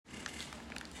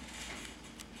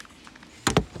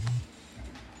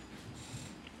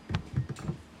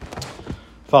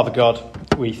Father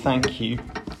God, we thank you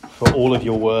for all of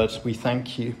your words. We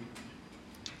thank you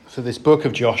for this book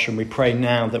of Joshua, and we pray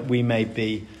now that we may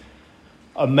be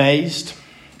amazed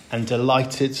and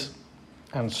delighted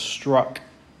and struck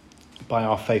by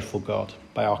our faithful God,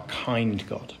 by our kind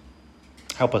God.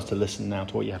 Help us to listen now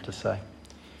to what you have to say.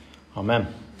 Amen.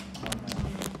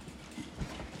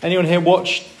 Anyone here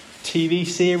watch TV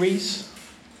series?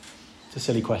 It's a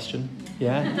silly question.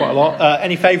 Yeah, quite a lot.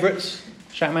 Any favourites?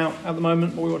 Shout them out at the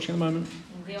moment. What are we watching at the moment?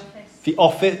 The Office. The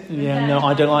Office? Yeah, no,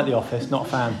 I don't like The Office. Not a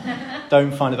fan.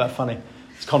 Don't find it that funny.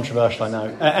 It's controversial, I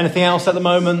know. Anything else at the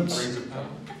moment?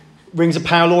 Rings of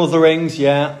Power, Lord of the Rings.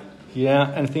 Yeah.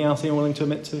 Anything else you're willing to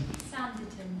admit to?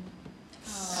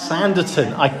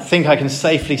 Sanditon. I think I can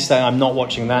safely say I'm not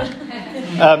watching that.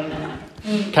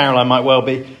 Caroline might well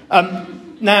be.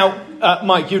 Now,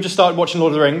 Mike, you just started watching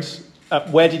Lord of the Rings.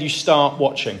 Where did you start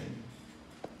watching?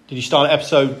 Did you start at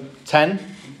episode 10?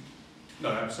 No,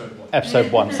 episode 1.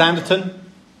 Episode 1. Sanditon?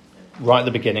 Right at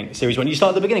the beginning. Series 1. You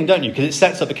start at the beginning, don't you? Because it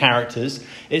sets up the characters.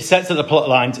 It sets up the plot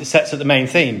lines. It sets up the main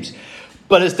themes.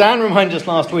 But as Dan reminded us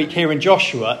last week here in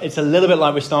Joshua, it's a little bit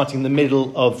like we're starting in the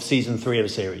middle of season 3 of a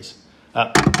series.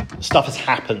 Stuff has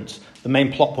happened. The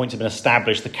main plot points have been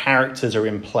established. The characters are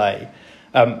in play.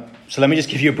 So let me just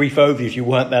give you a brief overview if you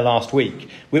weren't there last week.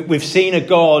 We've seen a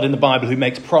God in the Bible who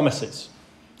makes promises.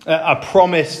 A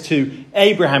promise to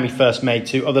Abraham he first made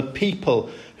to of a people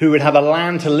who would have a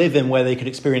land to live in where they could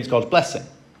experience God's blessing.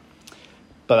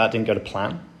 But that didn't go to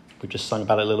plan. We've just sung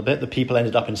about it a little bit. The people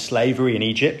ended up in slavery in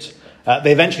Egypt.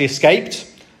 They eventually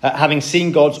escaped, having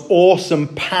seen God's awesome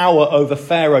power over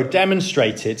Pharaoh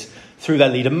demonstrated through their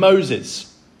leader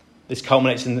Moses. This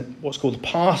culminates in what's called the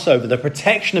Passover, the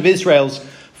protection of Israel's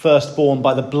firstborn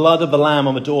by the blood of the lamb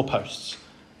on the doorposts.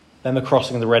 Then the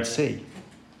crossing of the Red Sea.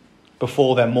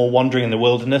 Before them, more wandering in the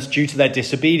wilderness due to their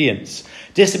disobedience.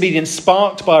 Disobedience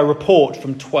sparked by a report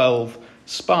from 12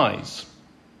 spies.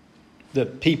 The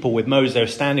people with Moses, they were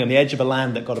standing on the edge of a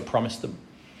land that God had promised them.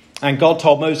 And God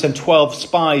told Moses and 12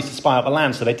 spies to spy out the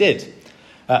land, so they did.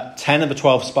 10 of the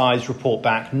 12 spies report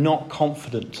back, not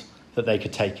confident that they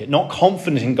could take it, not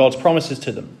confident in God's promises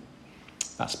to them.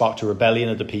 That sparked a rebellion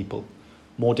of the people,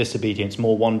 more disobedience,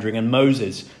 more wandering, and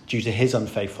Moses, due to his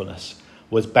unfaithfulness,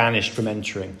 was banished from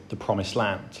entering the promised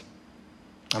land.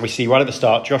 And we see right at the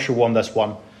start, Joshua 1 verse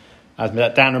 1, as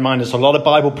Dan reminded us, a lot of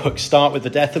Bible books start with the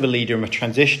death of a leader and a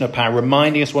transition of power,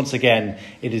 reminding us once again,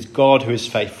 it is God who is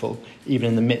faithful, even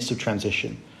in the midst of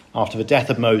transition. After the death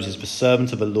of Moses, the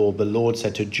servant of the Lord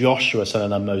said to Joshua, son of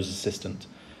Nun, Moses' assistant,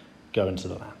 go into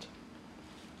the land.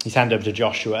 He's handed over to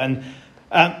Joshua. And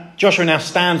Joshua now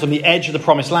stands on the edge of the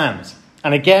promised land.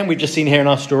 And again, we've just seen here in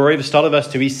our story, the start of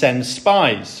verse 2, he sends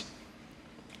spies.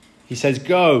 He says,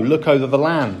 go, look over the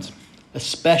land,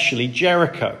 especially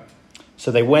Jericho.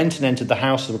 So they went and entered the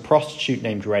house of a prostitute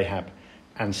named Rahab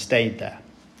and stayed there.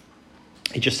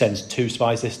 He just sends 2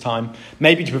 spies this time,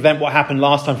 maybe to prevent what happened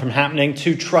last time from happening.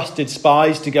 2 trusted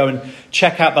spies to go and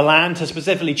check out the land, to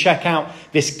specifically check out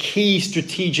this key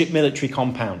strategic military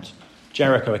compound.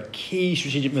 Jericho, a key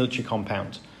strategic military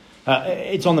compound.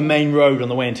 It's on the main road on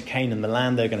the way into Canaan, the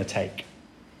land they're going to take.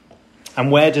 And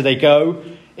where do they go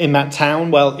in that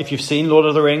town? Well, if you've seen Lord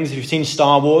of the Rings, if you've seen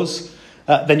Star Wars,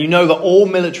 then you know that all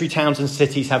military towns and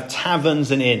cities have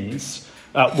taverns and inns,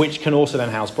 which can also then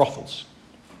house brothels.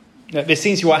 Now, this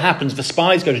seems to be what happens. The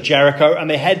spies go to Jericho and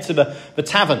they head to the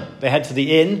tavern. They head to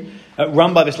the inn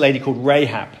run by this lady called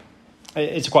Rahab.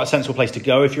 It's quite a sensible place to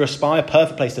go if you're a spy, a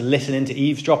perfect place to listen in, to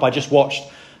eavesdrop. I just watched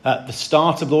the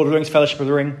start of Lord of the Rings, Fellowship of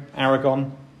the Ring,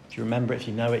 Aragorn. If you remember it, if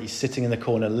you know it, he's sitting in the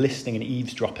corner listening and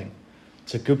eavesdropping.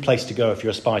 It's a good place to go if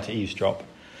you're a spy to eavesdrop.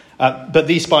 But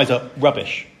these spies are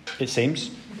rubbish, it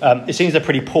seems. It seems they're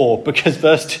pretty poor because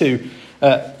verse 2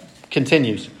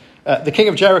 continues. The king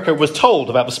of Jericho was told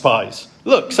about the spies.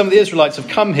 Look, some of the Israelites have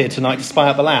come here tonight to spy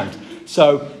out the land.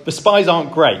 So the spies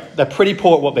aren't great. They're pretty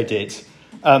poor at what they did.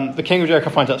 The king of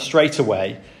Jericho finds out straight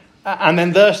away. And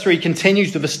then verse 3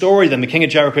 continues with the story then. The king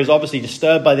of Jericho is obviously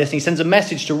disturbed by this. And he sends a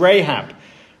message to Rahab.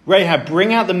 Rahab,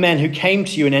 bring out the men who came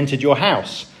to you and entered your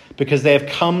house, because they have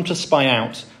come to spy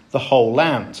out the whole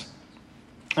land.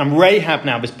 And Rahab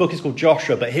now, this book is called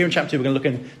Joshua, but here in chapter 2 we're going to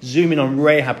look and zoom in on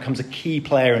Rahab, becomes a key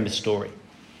player in this story.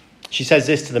 She says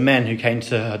this to the men who came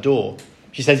to her door.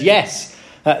 She says, yes,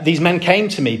 these men came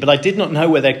to me, but I did not know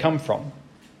where they'd come from.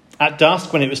 At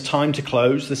dusk, when it was time to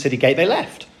close the city gate, they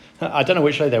left. I don't know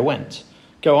which way they went.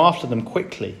 Go after them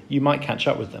quickly. You might catch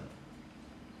up with them.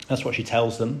 That's what she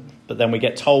tells them. But then we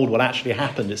get told what actually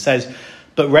happened. It says,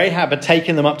 but Rahab had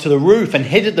taken them up to the roof and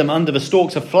hidden them under the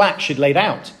stalks of flax she'd laid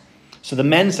out. So the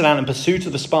men set out in pursuit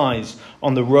of the spies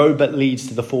on the road that leads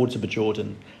to the fords of the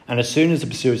Jordan. And as soon as the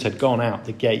pursuers had gone out,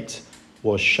 the gate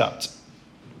was shut.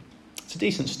 It's a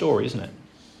decent story, isn't it?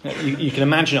 You can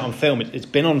imagine it on film. It's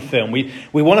been on film. We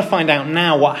want to find out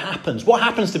now what happens. What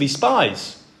happens to these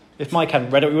spies? If Mike hadn't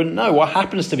read it, we wouldn't know. What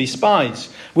happens to these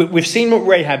spies? We've seen what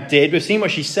Rahab did. We've seen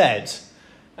what she said.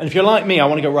 And if you're like me, I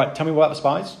want to go, right, tell me more about the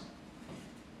spies.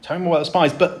 Tell me more about the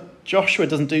spies. But Joshua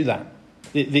doesn't do that.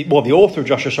 The author of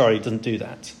Joshua, doesn't do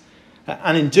that.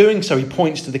 And in doing so, he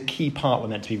points to the key part we're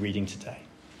meant to be reading today.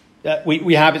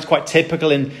 We have, it's quite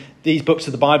typical in these books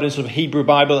of the Bible, in sort of Hebrew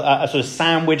Bible, a sort of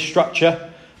sandwich structure.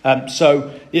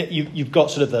 So you've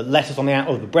got sort of the lettuce on the out,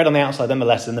 or the bread on the outside, then the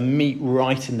lettuce, and the meat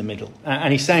right in the middle.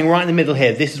 And he's saying right in the middle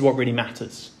here, this is what really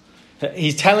matters.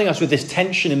 He's telling us with this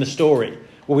tension in the story,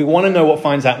 where we want to know what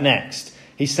finds out next.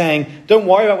 He's saying, don't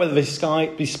worry about whether these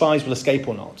spies will escape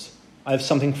or not. I have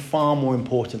something far more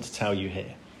important to tell you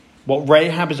here. What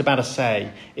Rahab is about to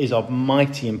say is of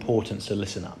mighty importance, so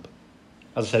listen up.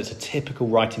 As I said, it's a typical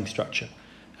writing structure,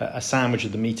 a sandwich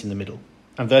with the meat in the middle.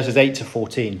 And verses 8 to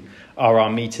 14 are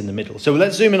our meat in the middle. So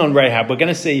let's zoom in on Rahab. We're going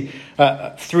to see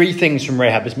three things from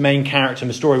Rahab, this main character in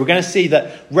the story. We're going to see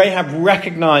that Rahab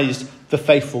recognized the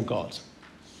faithful God.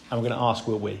 And we're going to ask,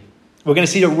 will we? We're going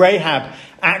to see that Rahab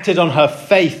acted on her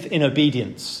faith in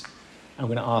obedience. And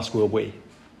we're going to ask, will we?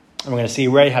 And we're going to see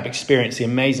Rahab experience the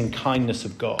amazing kindness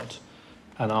of God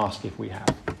and ask if we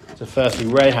have. So firstly,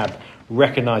 Rahab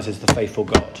recognizes the faithful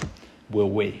God. Will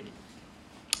we?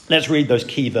 Let's read those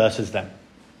key verses then.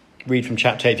 Read from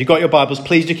chapter 8. If you've got your Bibles,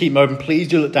 please do keep them open. Please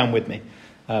do look down with me.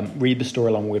 Read the story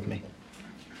along with me.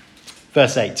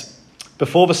 Verse 8.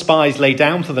 Before the spies lay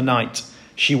down for the night,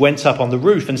 she went up on the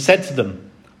roof and said to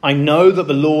them, I know that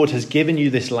the Lord has given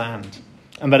you this land,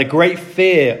 and that a great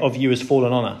fear of you has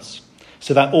fallen on us,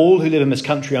 so that all who live in this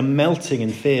country are melting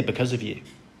in fear because of you.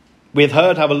 We have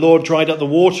heard how the Lord dried up the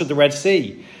water of the Red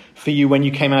Sea for you when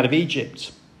you came out of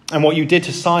Egypt, and what you did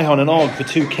to Sihon and Og, the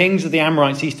two kings of the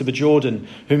Amorites east of the Jordan,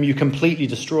 whom you completely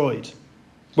destroyed.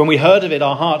 When we heard of it,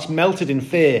 our hearts melted in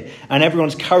fear, and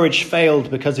everyone's courage failed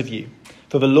because of you.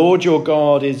 For the Lord your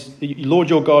God is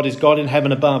God in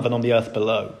heaven above and on the earth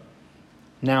below.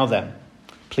 Now then,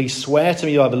 please swear to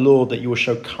me by the Lord that you will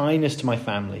show kindness to my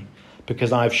family,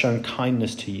 because I have shown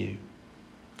kindness to you.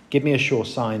 Give me a sure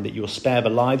sign that you will spare the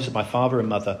lives of my father and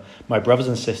mother, my brothers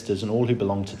and sisters, and all who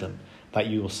belong to them, that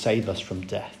you will save us from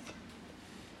death.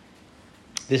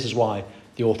 This is why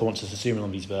the author wants us to zoom in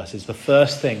on these verses. The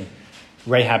first thing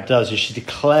Rahab does is she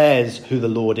declares who the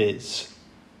Lord is.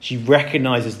 She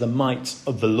recognizes the might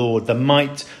of the Lord, the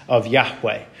might of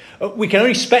Yahweh. We can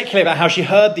only speculate about how she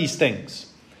heard these things.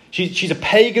 She's a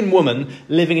pagan woman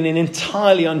living in an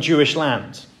entirely un-Jewish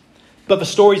land. But the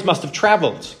stories must have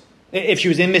travelled. If she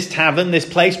was in this tavern, this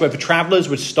place where the travellers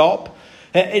would stop,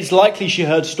 it's likely she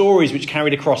heard stories which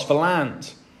carried across the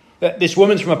land. This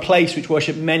woman's from a place which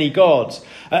worshipped many gods.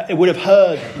 It would have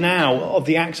heard now of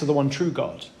the acts of the one true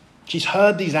God. She's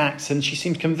heard these acts and she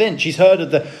seems convinced. She's heard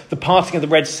of the parting of the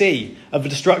Red Sea, of the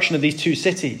destruction of these two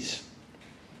cities.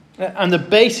 And the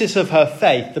basis of her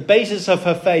faith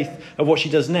of what she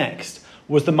does next,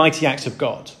 was the mighty acts of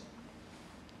God.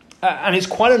 And it's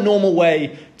quite a normal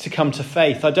way to come to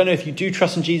faith. I don't know if you do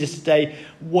trust in Jesus today,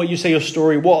 what you say your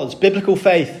story was. Biblical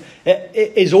faith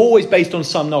is always based on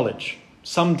some knowledge,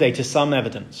 some data, some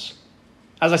evidence.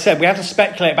 As I said, we have to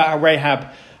speculate about how Rahab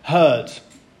heard.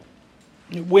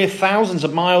 We're thousands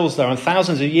of miles though, and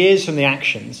thousands of years from the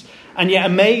actions. And yet,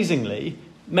 amazingly,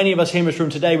 many of us here in this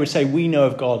room today would say we know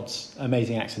of God's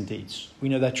amazing acts and deeds. We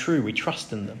know they're true. We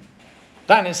trust in them.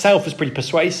 That in itself is pretty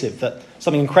persuasive, that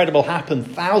something incredible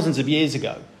happened thousands of years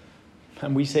ago.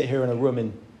 And we sit here in a room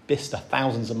in Bicester,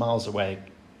 thousands of miles away,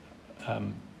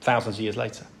 thousands of years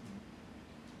later.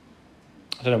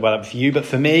 I don't know about for you, but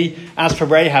for me, as for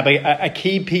Rahab, a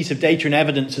key piece of data and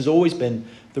evidence has always been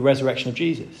the resurrection of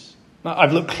Jesus.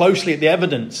 I've looked closely at the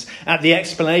evidence, at the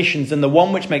explanations, and the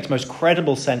one which makes most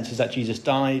credible sense is that Jesus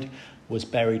died, was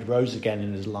buried, rose again,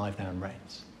 and is alive now and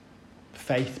reigns.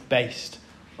 Faith based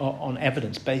on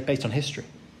evidence, based on history.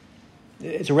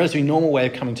 It's a relatively normal way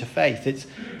of coming to faith.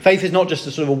 Faith is not just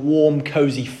a sort of a warm,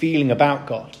 cozy feeling about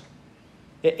God.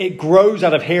 It grows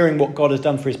out of hearing what God has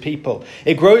done for his people.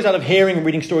 It grows out of hearing and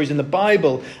reading stories in the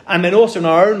Bible, and then also in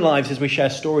our own lives as we share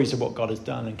stories of what God has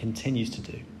done and continues to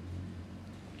do.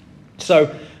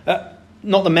 So,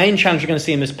 not the main challenge we're going to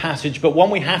see in this passage, but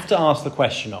one we have to ask the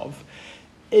question of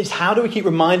is how do we keep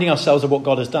reminding ourselves of what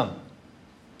God has done?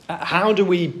 How do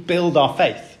we build our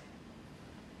faith?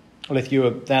 Well, if you were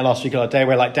there last week on a day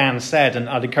where, like Dan said, and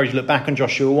I'd encourage you to look back on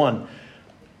Joshua 1,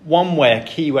 one way, a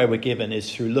key way we're given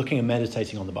is through looking and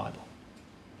meditating on the Bible.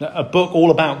 A book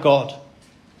all about God,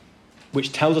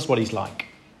 which tells us what he's like,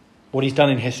 what he's done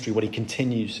in history, what he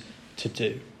continues to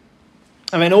do.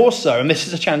 And then also, and this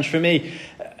is a challenge for me,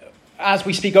 as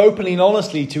we speak openly and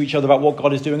honestly to each other about what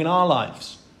God is doing in our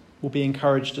lives, we'll be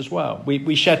encouraged as well.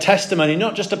 We share testimony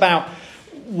not just about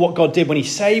what God did when he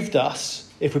saved us,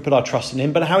 if we put our trust in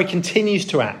him, but how he continues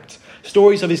to act.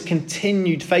 Stories of his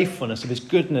continued faithfulness, of his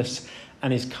goodness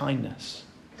and his kindness.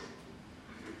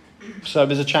 So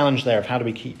there's a challenge there of how do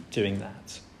we keep doing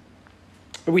that.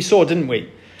 But we saw, didn't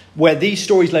we, where these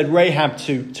stories led Rahab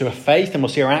to a faith, and we'll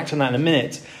see her act on that in a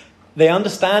minute, they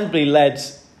understandably led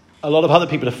a lot of other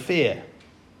people to fear.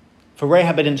 For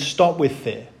Rahab, it didn't stop with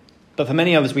fear. But for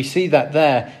many others, we see that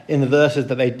there in the verses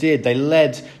that they did. They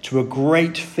led to a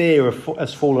great fear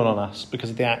has fallen on us because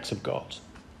of the acts of God.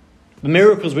 The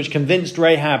miracles which convinced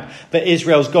Rahab that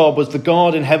Israel's God was the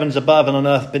God in heavens above and on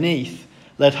earth beneath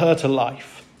led her to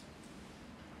life.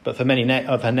 But for many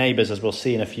of her neighbours, as we'll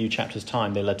see in a few chapters'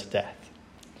 time, they led to death.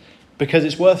 Because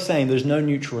it's worth saying there's no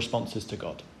neutral responses to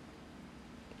God.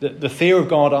 The fear of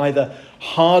God either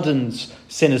hardens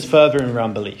sinners further in their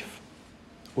unbelief,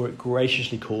 or it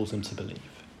graciously calls them to believe.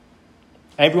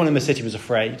 Everyone in the city was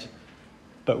afraid,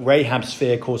 but Rahab's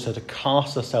fear caused her to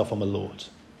cast herself on the Lord.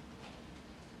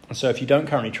 And so if you don't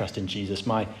currently trust in Jesus,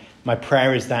 my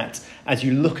prayer is that as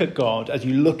you look at God, as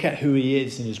you look at who he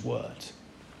is in his word,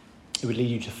 it would lead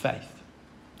you to faith,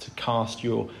 to cast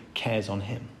your cares on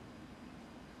him.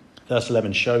 Verse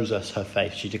 11 shows us her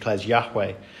faith. She declares,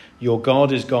 Yahweh, your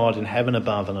God is God in heaven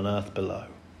above and on earth below.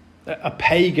 A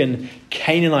pagan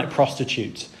Canaanite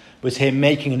prostitute was here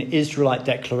making an Israelite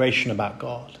declaration about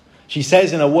God. She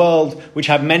says in a world which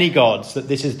had many gods that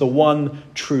this is the one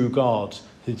true God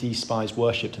who these spies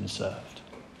worshipped and served.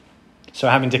 So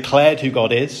having declared who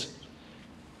God is,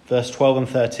 verse 12 and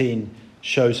 13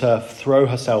 shows her throw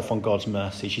herself on God's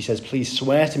mercy. She says, please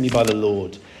swear to me by the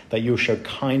Lord that you'll show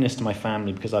kindness to my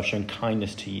family because I've shown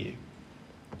kindness to you.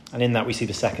 And in that we see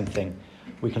the second thing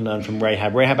we can learn from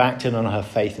Rahab. Rahab acted on her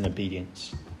faith and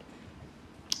obedience.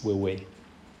 Will we?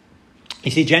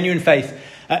 You see, genuine faith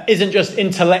isn't just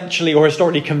intellectually or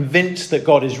historically convinced that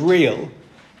God is real.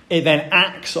 It then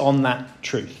acts on that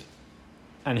truth.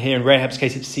 And here in Rahab's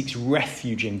case, it seeks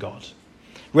refuge in God.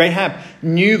 Rahab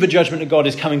knew the judgment of God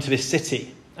is coming to this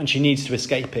city and she needs to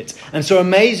escape it. And so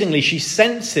amazingly, she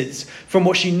senses from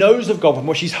what she knows of God, from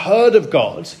what she's heard of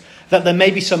God, that there may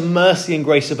be some mercy and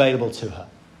grace available to her.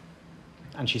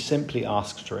 And she simply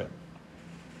asks for it.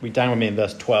 Read down with me in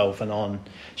verse 12 and on.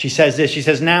 She says this, she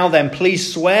says, now then,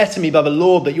 please swear to me by the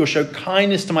Lord that you'll show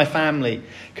kindness to my family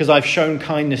because I've shown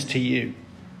kindness to you.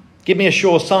 Give me a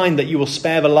sure sign that you will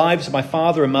spare the lives of my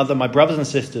father and mother, my brothers and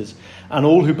sisters, and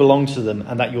all who belong to them,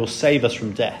 and that you will save us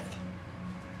from death.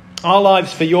 Our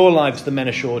lives for your lives, the men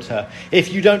assured her.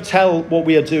 If you don't tell what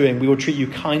we are doing, we will treat you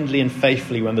kindly and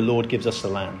faithfully when the Lord gives us the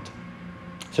land.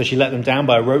 So she let them down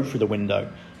by a rope through the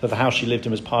window, for the house she lived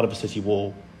in was part of the city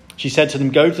wall. She said to them,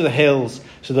 go to the hills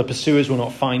so the pursuers will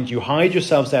not find you. Hide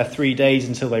yourselves there 3 days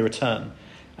until they return,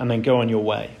 and then go on your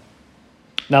way.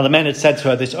 Now the men had said to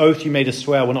her, this oath you made us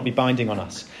swear will not be binding on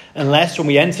us, unless when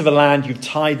we enter the land you've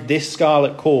tied this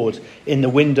scarlet cord in the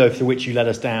window through which you let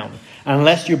us down, and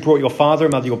unless you've brought your father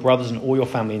and mother, your brothers and all your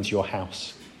family into your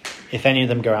house. If any of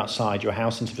them go outside your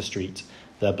house into the street,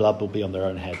 their blood will be on their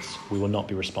own heads. We will not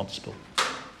be responsible.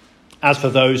 As for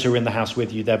those who are in the house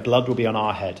with you, their blood will be on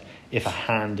our head if a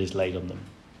hand is laid on them.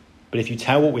 But if you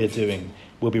tell what we are doing,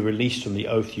 we'll be released from the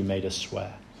oath you made us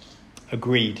swear.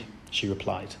 Agreed, she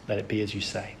replied. Let it be as you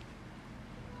say.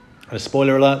 And a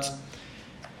spoiler alert,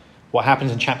 what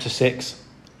happens in chapter 6,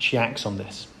 she acts on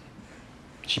this.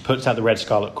 She puts out the red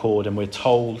scarlet cord and we're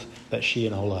told that she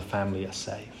and all her family are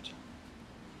saved.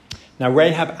 Now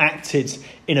Rahab acted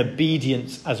in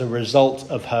obedience as a result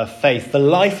of her faith. The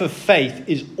life of faith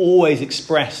is always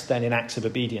expressed then in acts of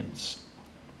obedience.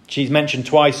 She's mentioned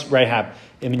twice, Rahab,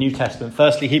 in the New Testament.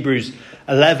 Firstly, Hebrews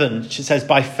 11, she says,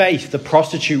 by faith, the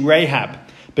prostitute Rahab,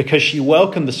 because she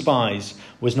welcomed the spies,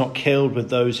 was not killed with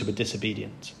those who were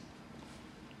disobedient.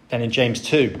 Then in James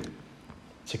 2,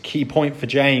 it's a key point for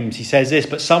James. He says this,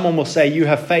 but someone will say, you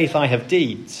have faith, I have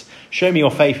deeds. Show me your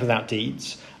faith without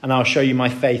deeds, and I'll show you my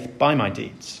faith by my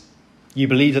deeds. You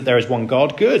believe that there is one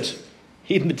God? Good.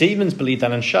 Even the demons believe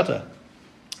that and shudder.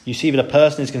 You see that a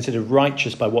person is considered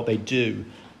righteous by what they do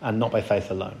and not by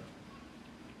faith alone.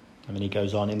 And then he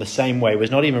goes on, in the same way, was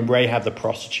not even Rahab the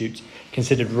prostitute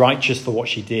considered righteous for what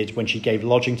she did when she gave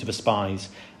lodging to the spies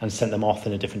and sent them off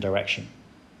in a different direction?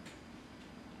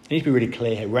 I need to be really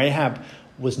clear here. Rahab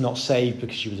was not saved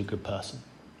because she was a good person.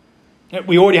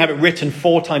 We already have it written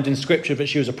 4 times in Scripture that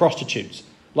she was a prostitute,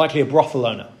 likely a brothel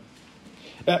owner.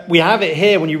 We have it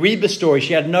here. When you read the story,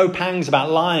 she had no pangs about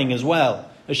lying as well,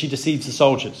 as she deceives the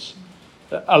soldiers.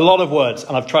 A lot of words,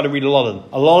 and I've tried to read a lot of them.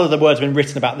 A lot of the words have been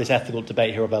written about this ethical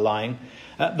debate here of her lying.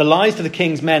 The lies to the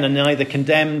king's men are neither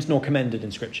condemned nor commended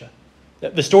in Scripture.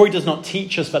 The story does not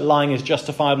teach us that lying is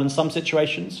justifiable in some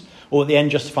situations, or at the end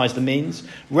justifies the means.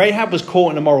 Rahab was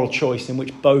caught in a moral choice in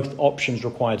which both options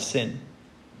required sin.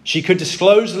 She could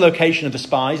disclose the location of the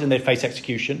spies and they'd face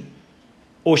execution,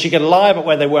 or she could lie about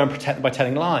where they were and protect them by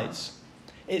telling lies.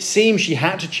 It seems she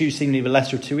had to choose seemingly the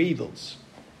lesser of two evils,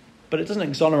 but it doesn't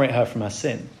exonerate her from her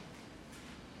sin.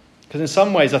 Because in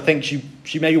some ways, I think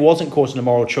she maybe wasn't caught in a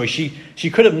moral choice. She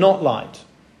could have not lied.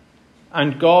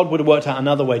 And God would have worked out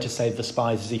another way to save the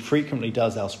spies, as he frequently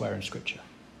does elsewhere in Scripture.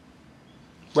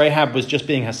 Rahab was just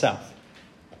being herself.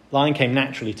 Lying came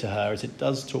naturally to her, as it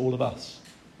does to all of us,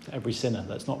 to every sinner.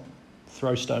 Let's not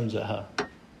throw stones at her.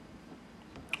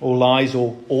 All lies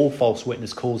or all false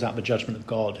witness calls out the judgment of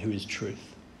God, who is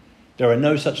truth. There are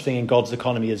no such thing in God's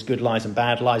economy as good lies and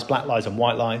bad lies, black lies and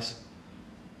white lies.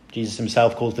 Jesus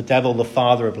himself calls the devil the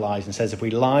father of lies and says if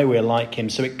we lie, we are like him.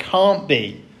 So it can't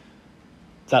be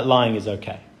that lying is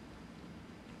okay.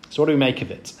 So what do we make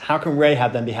of it? How can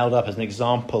Rahab then be held up as an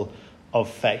example of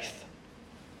faith?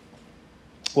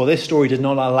 Well, this story does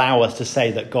not allow us to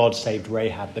say that God saved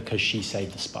Rahab because she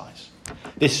saved the spies.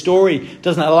 This story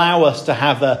doesn't allow us to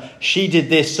have a she did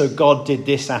this so God did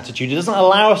this attitude. It doesn't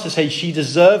allow us to say she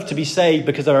deserved to be saved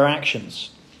because of her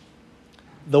actions.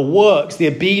 The works, the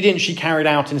obedience she carried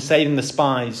out in saving the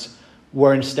spies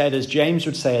were instead, as James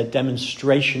would say, a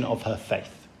demonstration of her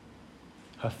faith.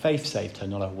 Her faith saved her,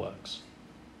 not her works.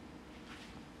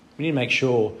 We need to make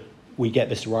sure we get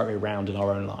this the right way around in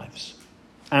our own lives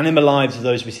and in the lives of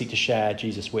those we seek to share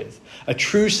Jesus with. A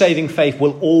true saving faith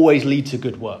will always lead to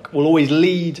good work, will always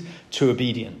lead to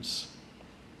obedience.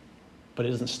 But it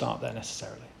doesn't start there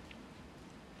necessarily.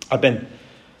 I've been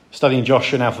studying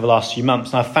Joshua now for the last few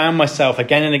months, and I've found myself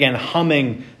again and again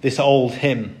humming this old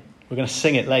hymn. We're going to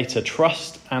sing it later.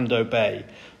 Trust and obey.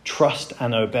 Trust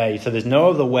and obey. So there's no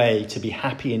other way to be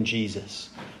happy in Jesus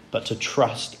but to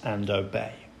trust and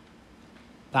obey.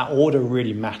 That order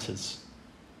really matters.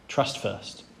 Trust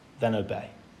first, then obey.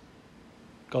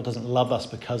 God doesn't love us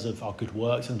because of our good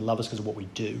works, and love us because of what we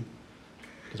do,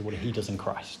 because of what he does in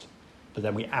Christ. But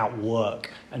then we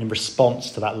outwork, and in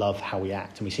response to that love, how we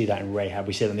act. And we see that in Rahab.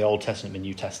 We see it in the Old Testament and the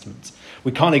New Testament.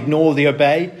 We can't ignore the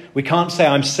obey. We can't say,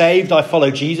 I'm saved, I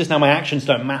follow Jesus, now my actions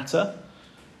don't matter.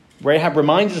 Rahab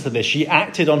reminds us of this. She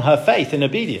acted on her faith in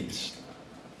obedience.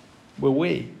 Will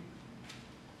we?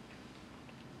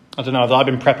 I don't know, as I've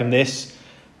been prepping this,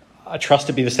 I trust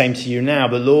it be the same to you now.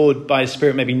 The Lord, by his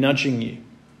Spirit, may be nudging you.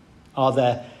 Are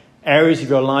there areas of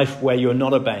your life where you're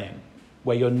not obeying,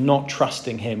 where you're not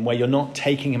trusting him, where you're not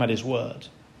taking him at his word?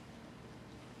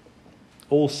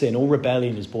 All sin, all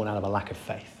rebellion is born out of a lack of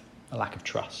faith, a lack of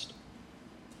trust.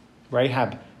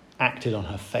 Rahab acted on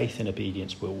her faith in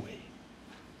obedience. Will we?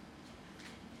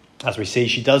 As we see,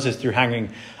 she does this through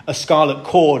hanging a scarlet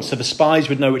cord so the spies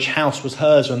would know which house was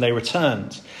hers when they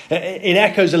returned. It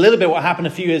echoes a little bit what happened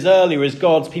a few years earlier as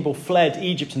God's people fled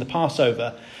Egypt in the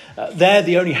Passover. There,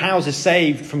 the only houses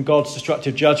saved from God's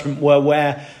destructive judgment were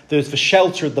where there was the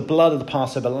shelter of the blood of the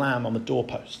Passover lamb on the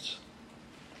doorposts.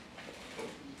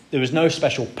 There was no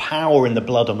special power in the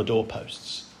blood on the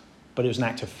doorposts, but it was an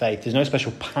act of faith. There's no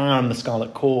special power in the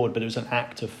scarlet cord, but it was an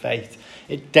act of faith.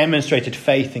 It demonstrated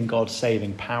faith in God's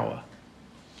saving power.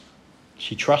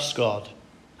 She trusts God,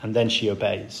 and then she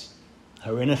obeys.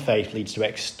 Her inner faith leads to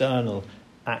external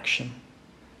action.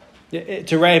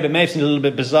 To Rahab, it may have seemed a little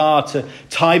bit bizarre to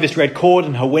tie this red cord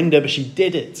in her window, but she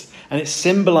did it. And it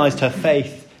symbolized her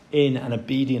faith in and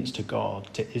obedience to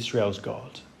God, to Israel's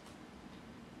God.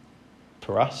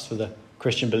 For us, for the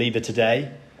Christian believer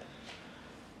today,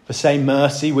 the same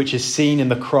mercy which is seen in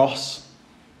the cross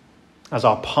as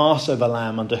our Passover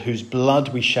lamb, under whose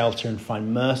blood we shelter and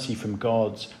find mercy from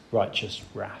God's righteous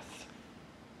wrath.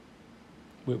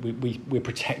 We're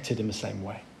protected in the same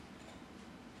way.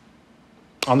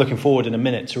 I'm looking forward in a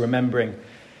minute to remembering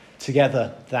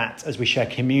together that as we share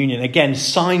communion. Again,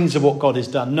 signs of what God has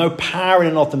done. No power in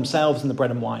and of themselves in the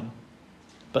bread and wine,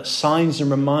 but signs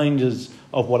and reminders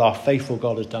of what our faithful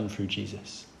God has done through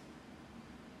Jesus.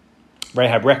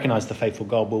 Rahab recognized the faithful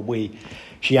God. Will we?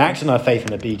 She acted on her faith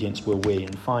and obedience. Will we?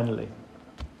 And finally,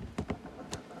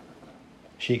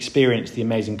 she experienced the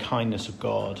amazing kindness of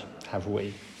God. Have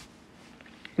we?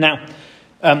 Now,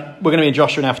 we're going to be in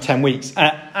Joshua now for 10 weeks.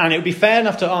 And it would be fair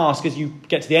enough to ask, as you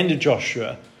get to the end of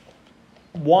Joshua,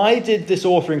 why did this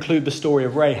author include the story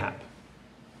of Rahab?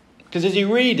 Because as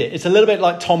you read it, it's a little bit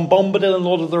like Tom Bombadil in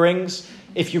Lord of the Rings.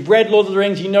 If you've read Lord of the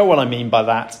Rings, you know what I mean by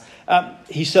that.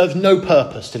 He serves no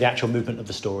purpose to the actual movement of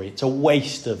the story. It's a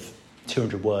waste of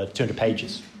 200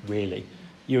 pages, really.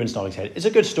 Ewan's nodding his head. It's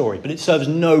a good story, but it serves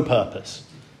no purpose.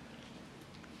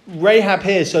 Rahab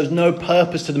here serves no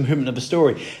purpose to the movement of the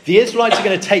story. The Israelites are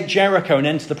going to take Jericho and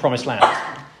enter the promised land.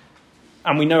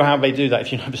 And we know how they do that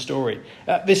if you know the story.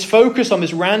 This focus on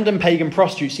this random pagan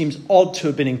prostitute seems odd to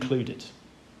have been included.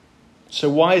 So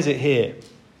why is it here?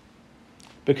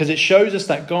 Because it shows us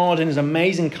that God in his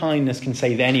amazing kindness can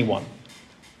save anyone,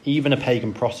 even a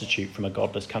pagan prostitute from a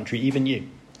godless country, even you,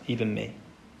 even me.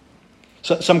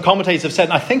 So some commentators have said,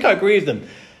 and I think I agree with them,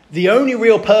 the only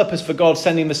real purpose for God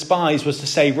sending the spies was to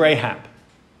save Rahab.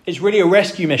 It's really a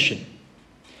rescue mission.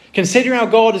 Considering how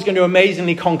God is going to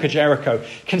amazingly conquer Jericho,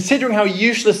 considering how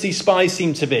useless these spies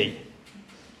seem to be,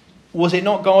 was it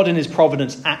not God in his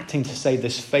providence acting to save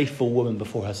this faithful woman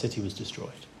before her city was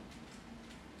destroyed?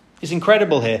 It's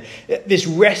incredible here. This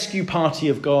rescue party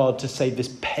of God to save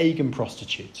this pagan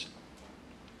prostitute.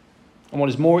 And what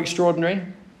is more extraordinary?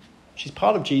 She's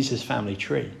part of Jesus' family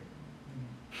tree.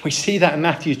 We see that in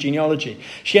Matthew's genealogy.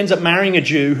 She ends up marrying a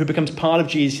Jew who becomes part of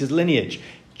Jesus' lineage.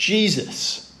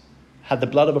 Jesus had the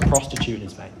blood of a prostitute in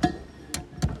his veins.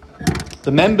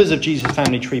 The members of Jesus'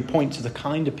 family tree point to the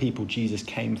kind of people Jesus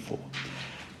came for.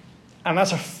 And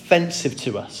that's offensive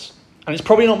to us. And it's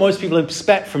probably not what most people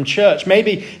expect from church.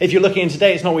 Maybe if you're looking in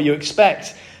today, it's not what you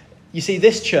expect. You see,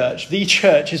 this church, the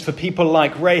church, is for people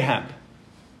like Rahab.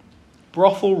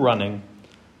 Brothel running,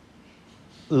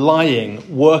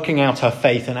 lying, working out her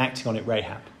faith and acting on it,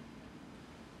 Rahab.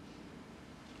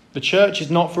 The church is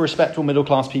not for respectable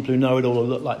middle-class people who know it all or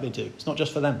look like they do. It's not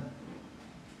just for them.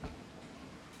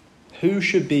 Who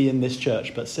should be in this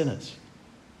church but sinners?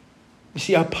 You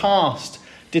see, her past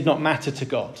did not matter to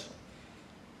God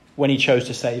when he chose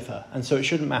to save her, and so it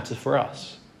shouldn't matter for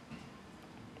us.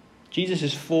 Jesus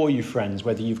is for you, friends,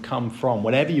 whether you've come from,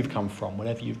 whatever you've come from,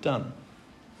 whatever you've done.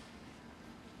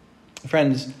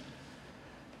 Friends,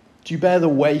 do you bear the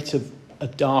weight of a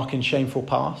dark and shameful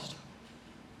past?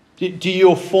 Do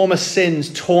your former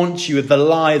sins taunt you with the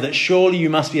lie that surely you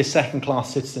must be a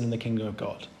second-class citizen in the kingdom of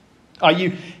God? Are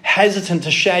you hesitant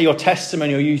to share your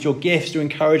testimony or use your gifts to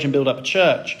encourage and build up a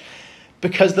church?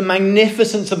 Because the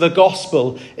magnificence of the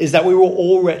gospel is that we were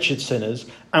all wretched sinners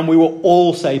and we were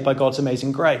all saved by God's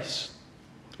amazing grace.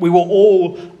 We were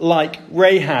all like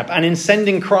Rahab, and in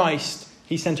sending Christ,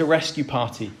 he sent a rescue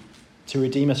party to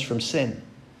redeem us from sin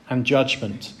and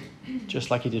judgment, just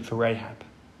like he did for Rahab.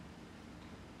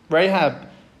 Rahab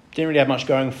didn't really have much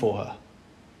going for her.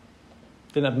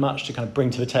 Didn't have much to kind of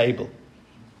bring to the table.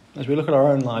 As we look at our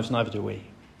own lives, neither do we.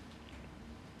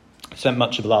 Spent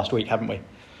much of the last week, haven't we?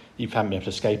 You haven't been able to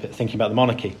escape it, thinking about the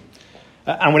monarchy.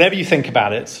 And whenever you think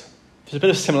about it, there's a bit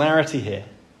of similarity here.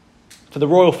 For the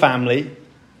royal family,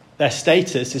 their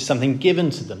status is something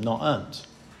given to them, not earned.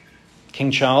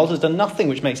 King Charles has done nothing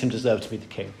which makes him deserve to be the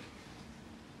king.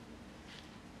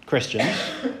 Christians,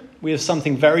 we have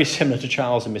something very similar to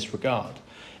Charles in this regard.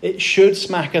 It should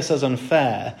smack us as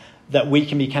unfair that we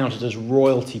can be counted as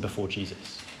royalty before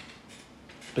Jesus,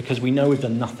 because we know we've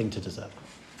done nothing to deserve it.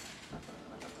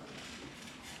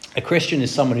 A Christian is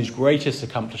someone whose greatest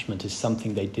accomplishment is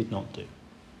something they did not do.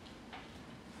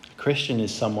 A Christian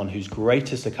is someone whose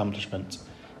greatest accomplishment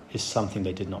is something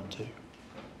they did not do.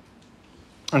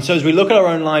 And so as we look at our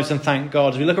own lives and thank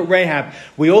God, as we look at Rahab,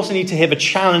 we also need to hear the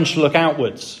challenge to look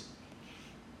outwards.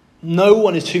 No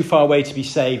one is too far away to be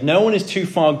saved. No one is too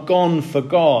far gone for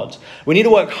God. We need to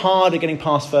work hard at getting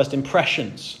past first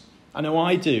impressions. I know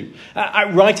I do.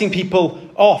 At writing people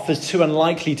off as too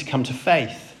unlikely to come to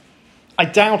faith. I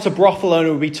doubt a brothel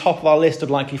owner would be top of our list of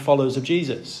likely followers of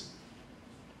Jesus.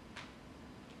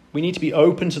 We need to be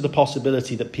open to the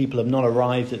possibility that people have not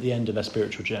arrived at the end of their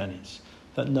spiritual journeys.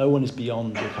 That no one is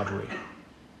beyond recovery.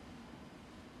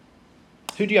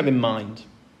 Who do you have in mind?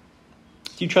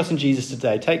 Do you trust in Jesus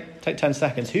today? Take 10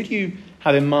 seconds. Who do you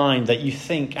have in mind that you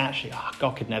think actually,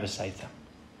 God could never save them?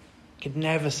 Could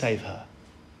never save her?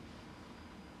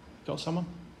 Got someone?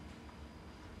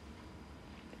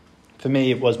 For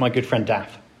me, it was my good friend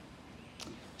Daff.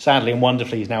 Sadly and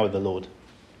wonderfully, he's now with the Lord.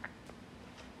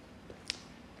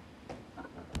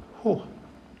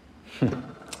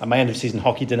 At my end of season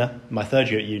hockey dinner, my third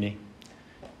year at uni,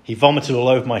 he vomited all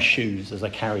over my shoes as I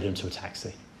carried him to a taxi.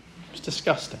 It was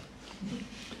disgusting.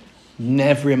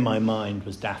 Never in my mind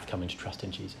was Daff coming to trust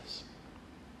in Jesus.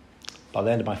 By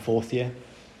the end of my fourth year,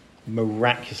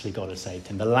 miraculously God had saved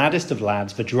him. The laddest of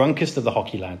lads, the drunkest of the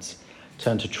hockey lads,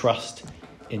 turned to trust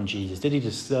in Jesus. Did he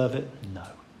deserve it? No.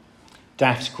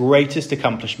 Daff's greatest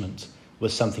accomplishment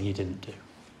was something he didn't do.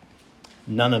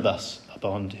 None of us are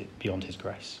beyond his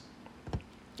grace.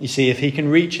 You see, if he can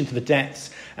reach into the depths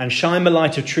and shine the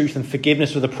light of truth and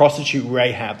forgiveness with the prostitute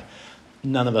Rahab,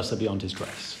 none of us are beyond his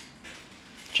grace.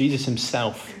 Jesus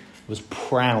himself was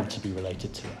proud to be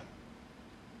related to her.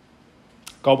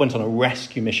 God went on a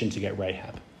rescue mission to get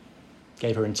Rahab,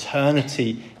 gave her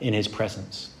eternity in his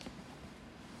presence.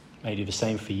 May he do the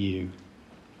same for you.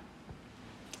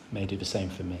 May he do the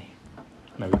same for me.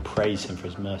 May we praise him for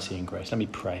his mercy and grace. Let me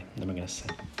pray, and then we're going to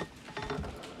sing.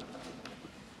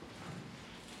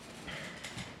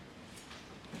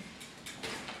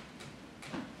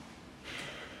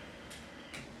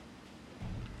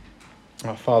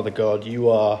 Our Father God, you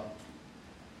are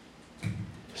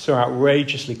so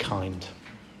outrageously kind.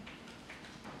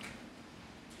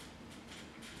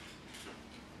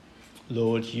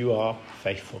 Lord, you are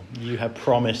faithful. You have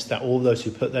promised that all those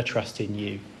who put their trust in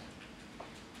you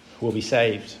will be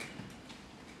saved,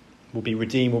 will be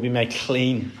redeemed, will be made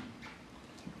clean.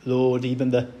 Lord,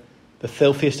 even the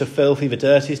filthiest of filthy, the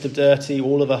dirtiest of dirty,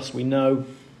 all of us, we know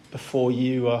before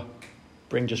you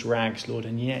bring just rags, Lord,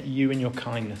 and yet you in your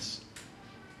kindness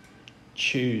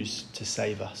choose to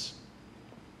save us.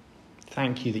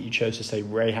 Thank you that you chose to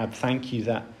save Rahab. Thank you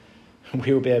that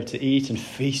we will be able to eat and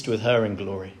feast with her in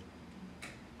glory.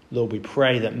 Lord, we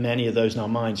pray that many of those in our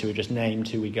minds who are just named,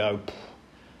 who we go,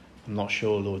 I'm not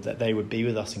sure, Lord, that they would be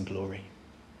with us in glory,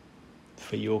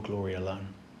 for your glory alone.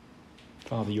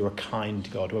 Father, you're a kind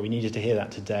God. Well, we needed to hear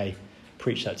that today.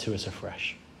 Preach that to us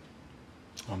afresh.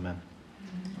 Amen.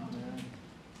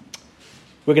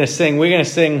 We're going to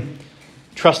sing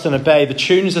Trust and Obey. The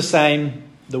tune's the same.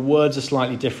 The words are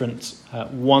slightly different.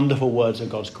 Wonderful words of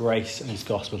God's grace and his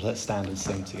gospel. Let's stand and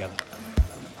sing together.